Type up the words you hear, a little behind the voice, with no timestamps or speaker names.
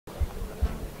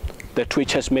that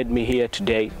which has made me here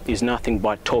today is nothing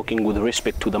but talking with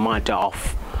respect to the matter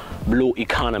of blue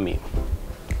economy.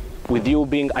 With you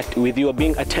being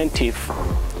attentive,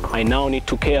 I now need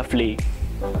to carefully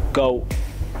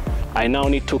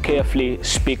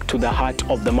speak to the heart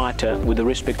of the matter with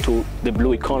respect to the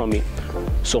blue economy,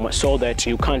 so much so that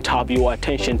you can't have your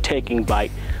attention taken by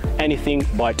anything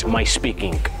but my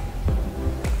speaking.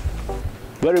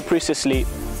 Very precisely,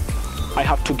 I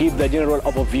have to give the general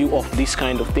overview of this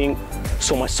kind of thing,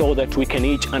 so much so that we can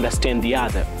each understand the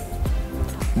other.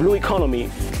 Blue economy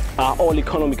are all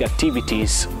economic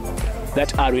activities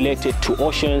that are related to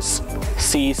oceans,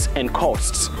 seas, and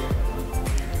coasts.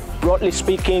 Broadly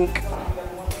speaking,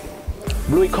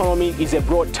 blue economy is a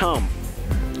broad term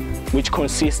which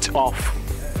consists of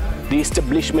the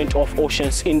establishment of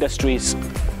oceans industries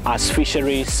as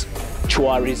fisheries,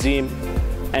 tourism,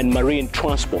 and marine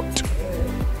transport,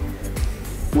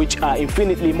 which are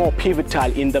infinitely more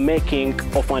pivotal in the making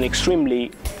of an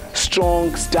extremely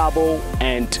strong, stable,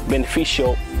 and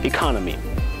beneficial economy.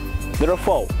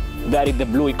 Therefore, that is the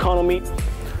blue economy,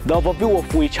 the overview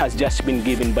of which has just been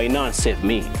given by none save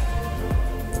me.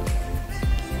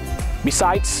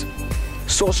 Besides,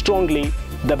 so strongly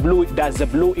the blue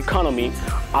economy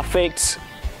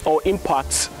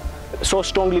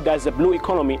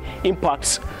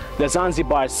impacts the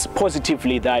Zanzibars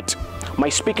positively, that my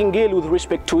speaking ill with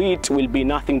respect to it will be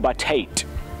nothing but hate.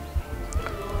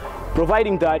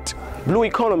 Providing that blue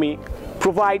economy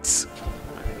provides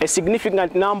a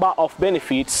significant number of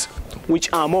benefits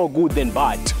which are more good than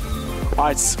bad,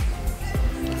 as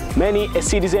many a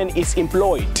citizen is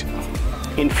employed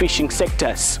in fishing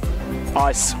sectors,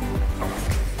 as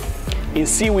in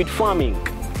seaweed farming,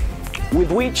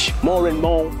 with which more and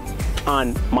more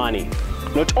earn money.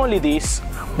 Not only this,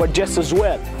 but just as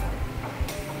well,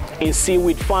 in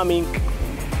seaweed farming,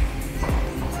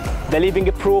 the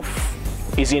living proof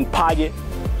is in Paje,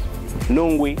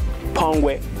 Nungwi,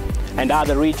 Pongwe, and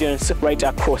other regions right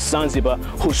across Zanzibar,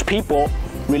 whose people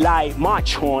rely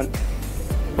much on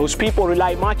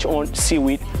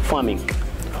seaweed farming.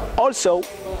 Also,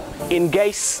 in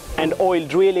gas and oil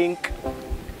drilling,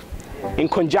 in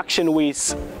conjunction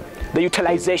with the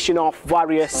utilization of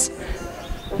various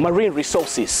marine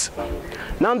resources.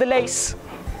 Nonetheless,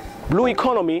 blue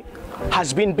economy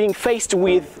has been being faced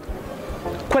with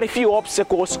quite a few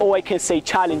obstacles, or I can say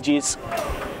challenges,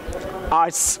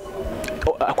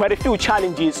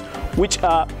 which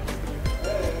are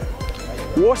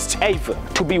worst ever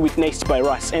to be witnessed by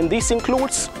us, and this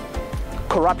includes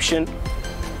corruption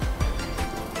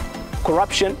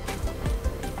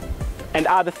and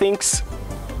other things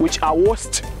which are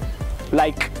worst,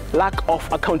 like lack of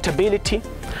accountability,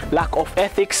 lack of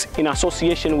ethics in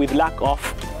association with lack of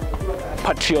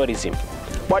patriotism.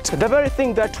 But the very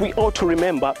thing that we ought to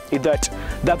remember is that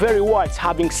the very words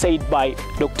having said by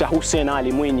Dr. Hussein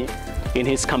Ali Mwinyi in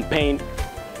his campaign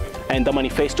and the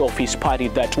manifesto of his party,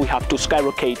 that we have to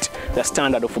skyrocket the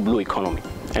standard of a blue economy.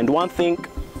 And one thing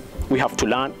we have to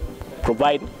learn,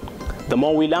 provide, the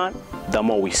more we learn, the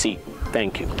more we see.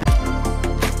 Thank you.